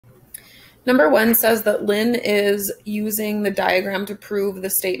Number 1 says that Lynn is using the diagram to prove the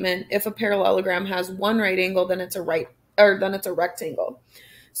statement, if a parallelogram has one right angle, then it's a rectangle.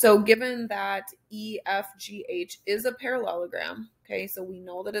 So given that EFGH is a parallelogram, okay, so we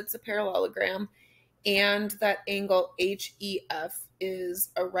know that it's a parallelogram, and that angle HEF is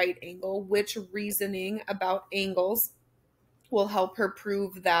a right angle, which reasoning about angles will help her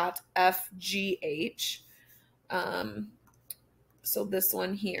prove that FGH, so this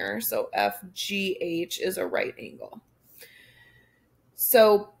one here, so FGH is a right angle.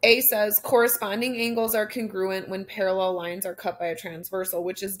 So A says corresponding angles are congruent when parallel lines are cut by a transversal,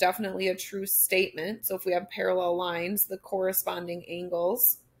 which is definitely a true statement. So if we have parallel lines, the corresponding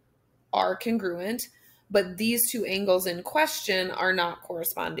angles are congruent, but these two angles in question are not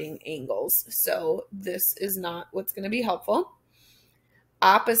corresponding angles. So this is not what's going to be helpful.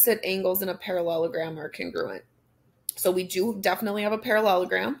 Opposite angles in a parallelogram are congruent. So we do definitely have a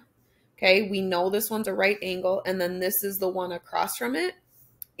parallelogram. Okay, we know this one's a right angle, and then this is the one across from it.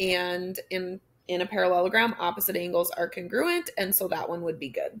 And in a parallelogram, opposite angles are congruent, and so that one would be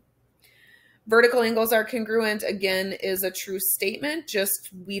good. Vertical angles are congruent, again, is a true statement, just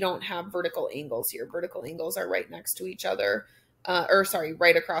we don't have vertical angles here. Vertical angles are right next to each other,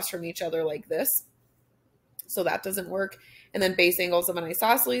 right across from each other like this. So that doesn't work. And then base angles of an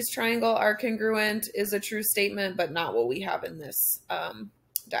isosceles triangle are congruent is a true statement, but not what we have in this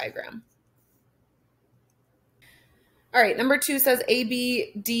diagram. All right, number 2 says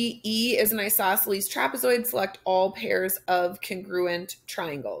ABDE is an isosceles trapezoid. Select all pairs of congruent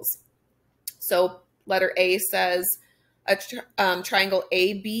triangles. So letter A says a triangle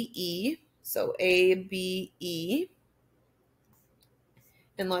ABE. So ABE.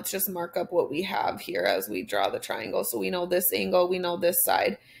 And let's just mark up what we have here as we draw the triangle. So we know this angle, we know this side,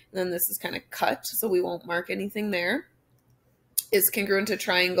 and then this is kind of cut, so we won't mark anything there. Is congruent to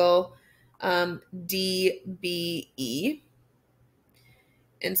triangle DBE.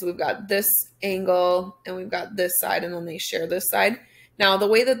 And so we've got this angle, and we've got this side, and then they share this side. Now, the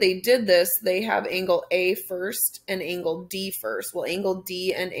way that they did this, they have angle A first and angle D first. Well, angle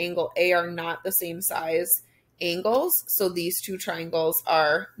D and angle A are not the same size angles, so these two triangles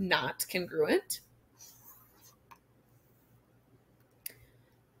are not congruent.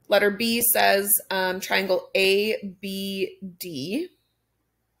 Letter B says triangle ABD.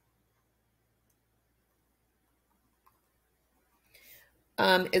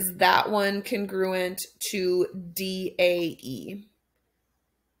 Is that one congruent to DAE?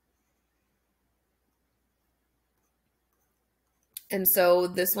 And so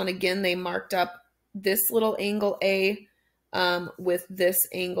this one, again, they marked up this little angle A with this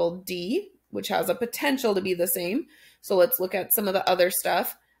angle D, which has a potential to be the same. So let's look at some of the other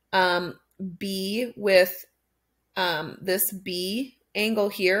stuff. B with this B angle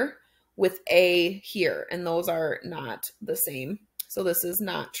here with A here, and those are not the same. So this is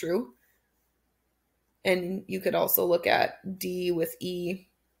not true. And you could also look at D with E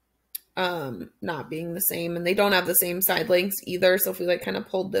not being the same, and they don't have the same side lengths either. So if we like kind of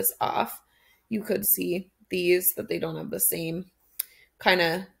pulled this off, you could see these, that they don't have the same kind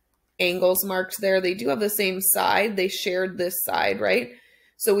of angles marked there. They do have the same side. They shared this side, right?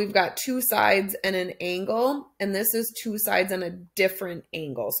 So we've got two sides and an angle, and this is two sides and a different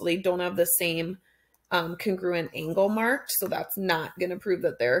angle. So they don't have the same congruent angle marked. So that's not going to prove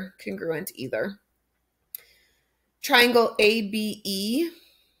that they're congruent either. Triangle ABE.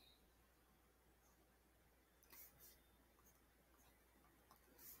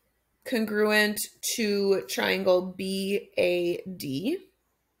 Congruent to triangle BAD.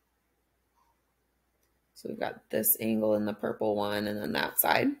 So we've got this angle in the purple one and then that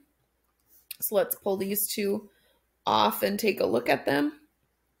side. So let's pull these two off and take a look at them.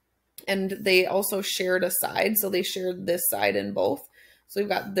 And they also shared a side, so they shared this side in both. So we've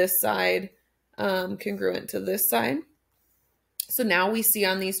got this side congruent to this side. So now we see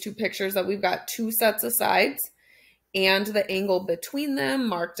on these two pictures that we've got two sets of sides and the angle between them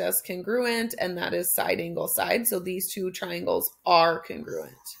marked as congruent, and that is side angle side. So these two triangles are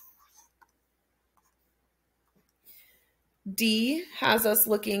congruent. D has us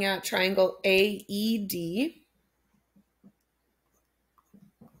looking at triangle AED.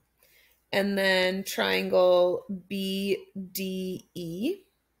 And then triangle BDE.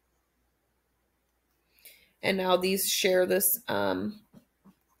 And now these share this bottom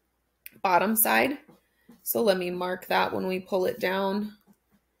side. So let me mark that when we pull it down.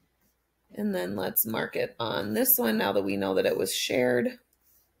 And then let's mark it on this one now that we know that it was shared.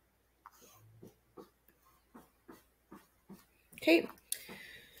 Okay.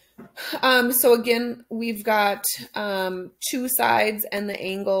 So again, we've got two sides and the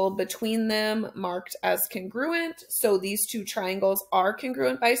angle between them marked as congruent. So these two triangles are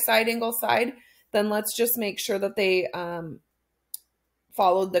congruent by side angle side. Then let's just make sure that they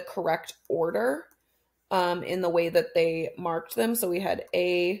followed the correct order in the way that they marked them. So we had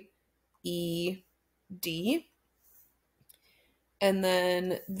A, E, D. And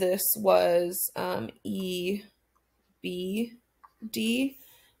then this was E, B, D.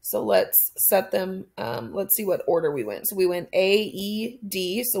 So let's set them, let's see what order we went. So we went A, E,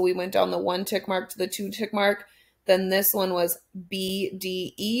 D. So we went down the 1 tick mark to the 2 tick mark. Then this one was B,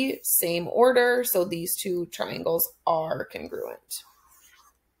 D, E, same order. So these two triangles are congruent.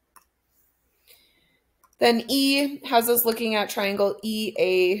 Then E has us looking at triangle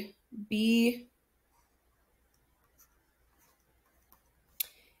EAB.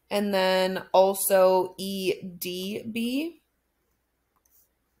 And then also EDB.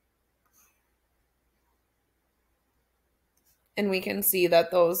 And we can see that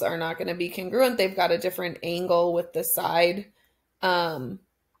those are not going to be congruent. They've got a different angle with the side.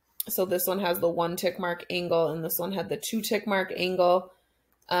 So this one has the 1 tick mark angle and this one had the 2 tick mark angle.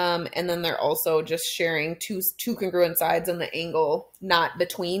 And then they're also just sharing two congruent sides and the angle not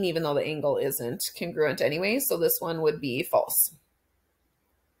between, even though the angle isn't congruent anyway. So this one would be false.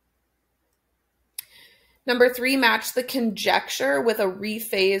 Number 3, match the conjecture with a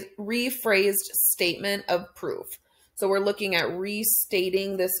rephrased statement of proof. So we're looking at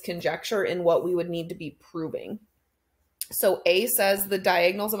restating this conjecture in what we would need to be proving. So A says the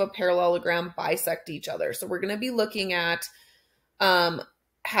diagonals of a parallelogram bisect each other. So we're going to be looking at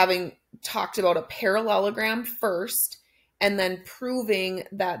having talked about a parallelogram first and then proving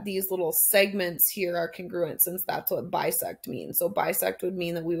that these little segments here are congruent, since that's what bisect means. So bisect would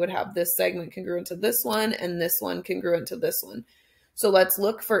mean that we would have this segment congruent to this one and this one congruent to this one. So let's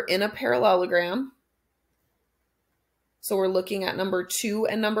look for in a parallelogram. So we're looking at number 2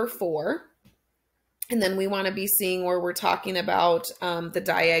 and number 4. And then we want to be seeing where we're talking about the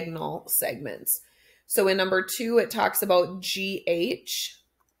diagonal segments. So in number 2, it talks about GH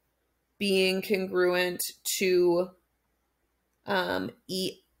being congruent to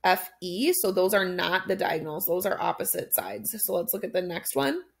EFE. So those are not the diagonals. Those are opposite sides. So let's look at the next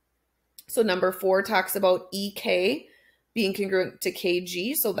one. So number 4 talks about EK being congruent to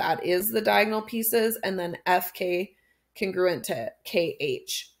KG. So that is the diagonal pieces. And then FK congruent to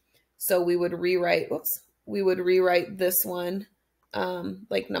KH. So we would rewrite, this one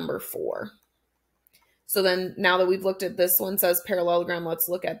like number 4. So then now that we've looked at this one says parallelogram, let's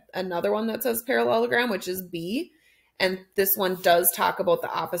look at another one that says parallelogram, which is B. And this one does talk about the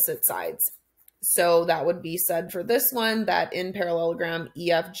opposite sides. So that would be said for this one that in parallelogram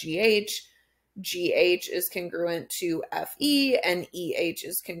EFGH, GH is congruent to FE and EH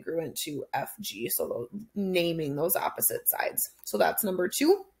is congruent to FG. So naming those opposite sides. So that's number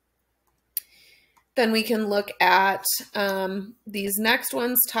 2. Then we can look at these next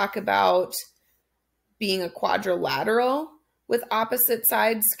ones talk about being a quadrilateral with opposite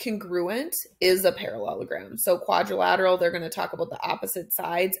sides congruent is a parallelogram. So quadrilateral, they're going to talk about the opposite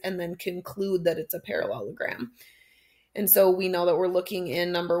sides and then conclude that it's a parallelogram. And so we know that we're looking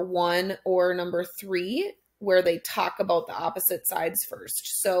in number 1 or number 3 where they talk about the opposite sides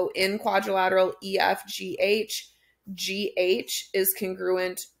first. So in quadrilateral EFGH, GH is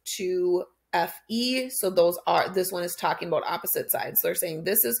congruent to FE. So this one is talking about opposite sides. So they're saying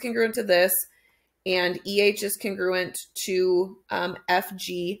this is congruent to this and EH is congruent to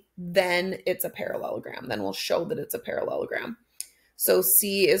FG, then it's a parallelogram. Then we'll show that it's a parallelogram. So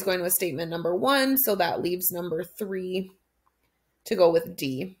C is going with statement number 1. So that leaves number 3 to go with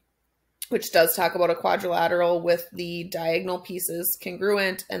D, which does talk about a quadrilateral with the diagonal pieces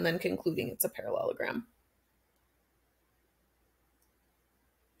congruent and then concluding it's a parallelogram.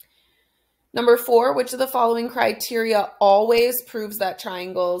 Number 4, which of the following criteria always proves that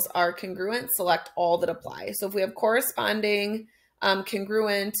triangles are congruent? Select all that apply. So if we have corresponding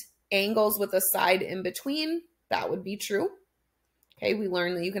congruent angles with a side in between, that would be true. Okay, we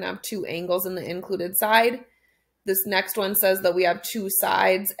learned that you can have 2 angles in the included side. This next one says that we have 2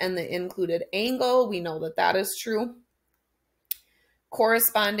 sides and the included angle. We know that that is true.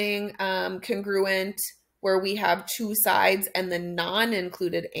 Corresponding congruent where we have 2 sides and the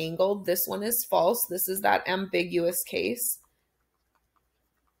non-included angle. This one is false. This is that ambiguous case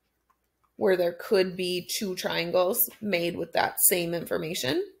where there could be 2 triangles made with that same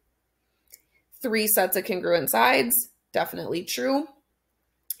information. 3 sets of congruent sides, definitely true.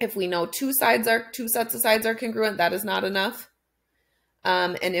 If we know 2 sets of sides are congruent, that is not enough.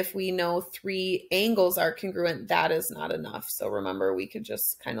 And if we know 3 angles are congruent, that is not enough. So remember, we could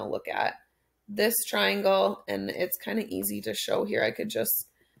just kind of look at this triangle, and it's kind of easy to show here. I could just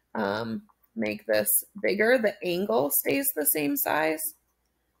make this bigger. The angle stays the same size.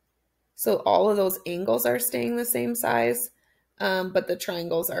 So all of those angles are staying the same size, but the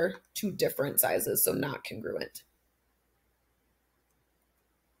triangles are 2 different sizes, so not congruent.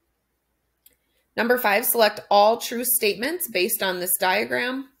 Number 5, select all true statements based on this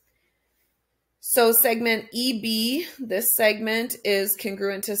diagram. So segment EB, this segment is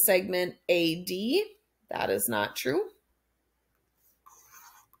congruent to segment AD. That is not true.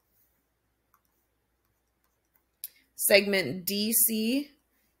 Segment DC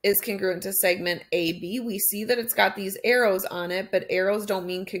is congruent to segment AB. We see that it's got these arrows on it, but arrows don't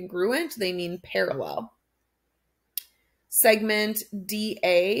mean congruent, they mean parallel. Segment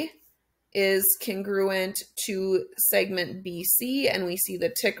DA is congruent to segment BC, and we see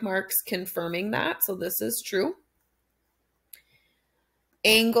the tick marks confirming that, so this is true.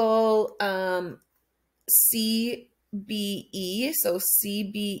 Angle CBE, so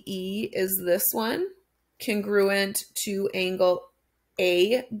CBE is this one, congruent to angle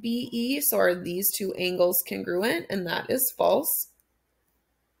ABE, so are these 2 angles congruent? And that is false.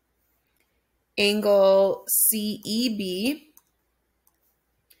 Angle CEB,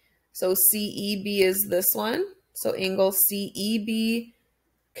 so CEB is this one. So angle CEB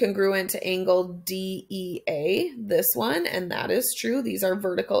congruent to angle DEA, this one, and that is true. These are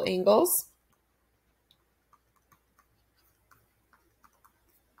vertical angles.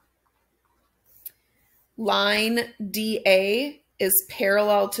 Line DA is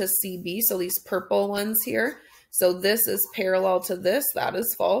parallel to CB, so these purple ones here. So this is parallel to this, that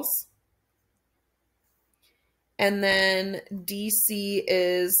is false. And then DC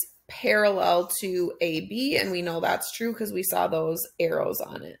is parallel to AB, and we know that's true because we saw those arrows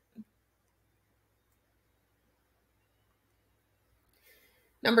on it.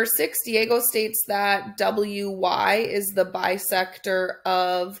 Number 6, Diego states that WY is the bisector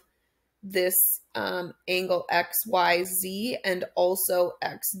of this angle XYZ and also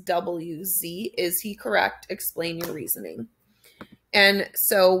XWZ. Is he correct? Explain your reasoning. And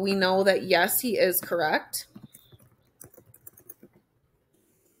so we know that yes, he is correct,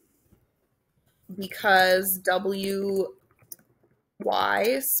 because WY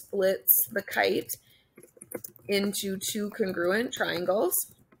splits the kite into 2 congruent triangles.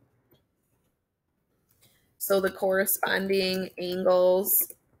 So the corresponding angles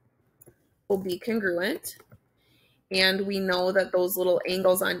will be congruent. And we know that those little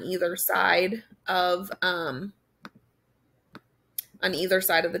angles on either side of the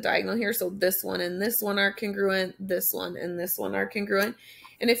diagonal here, so this one and this one are congruent, this one and this one are congruent.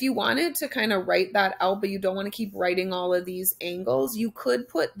 And if you wanted to kind of write that out, but you don't want to keep writing all of these angles, you could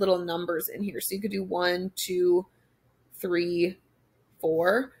put little numbers in here. So you could do 1, 2, 3,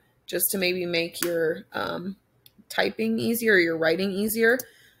 4, just to maybe make your typing easier, or your writing easier.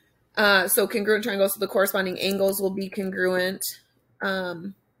 So congruent triangles, so the corresponding angles will be congruent,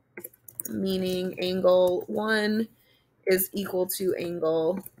 meaning angle 1 is equal to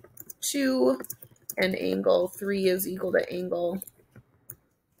angle 2, and angle 3 is equal to angle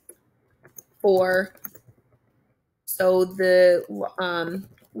 4. So the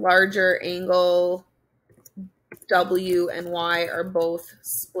larger angle W and Y are both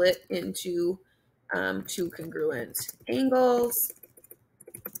split into 2 congruent angles,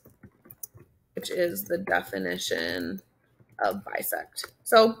 which is the definition of bisect.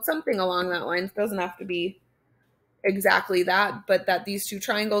 So something along that line. It doesn't have to be exactly that, but that these 2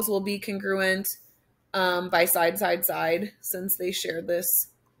 triangles will be congruent by side, side, side, since they share this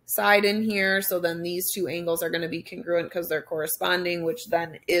side in here. So then these 2 angles are going to be congruent because they're corresponding, which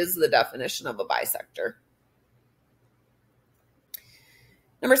then is the definition of a bisector.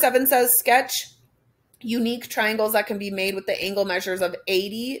 Number 7 says sketch unique triangles that can be made with the angle measures of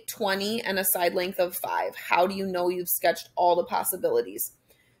 80, 20, and a side length of 5. How do you know you've sketched all the possibilities?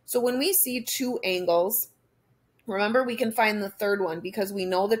 So when we see 2 angles, remember we can find the third one because we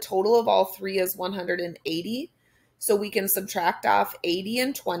know the total of all 3 is 180. So we can subtract off 80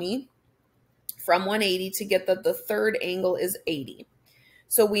 and 20 from 180 to get that the third angle is 80.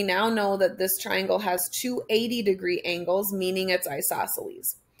 So we now know that this triangle has 2 80-degree angles, meaning it's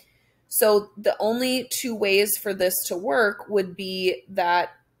isosceles. So the only 2 ways for this to work would be that,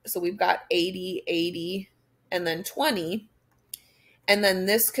 so we've got 80, 80, and then 20, and then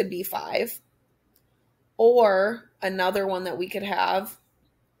this could be 5. Or another one that we could have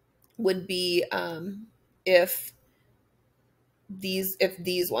would be if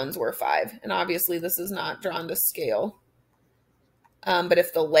these ones were 5. And obviously this is not drawn to scale. But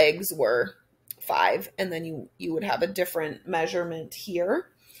if the legs were 5, and then you would have a different measurement here.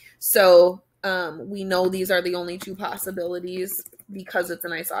 So we know these are the only two possibilities because it's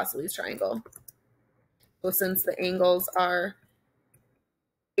an isosceles triangle. So since the angles are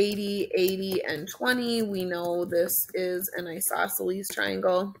 80, 80, and 20, we know this is an isosceles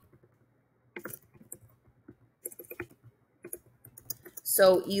triangle.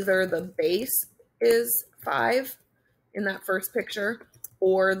 So either the base is 5 in that first picture,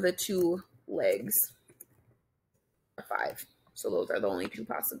 or the two legs are 5. So those are the only two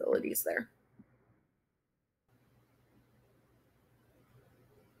possibilities there.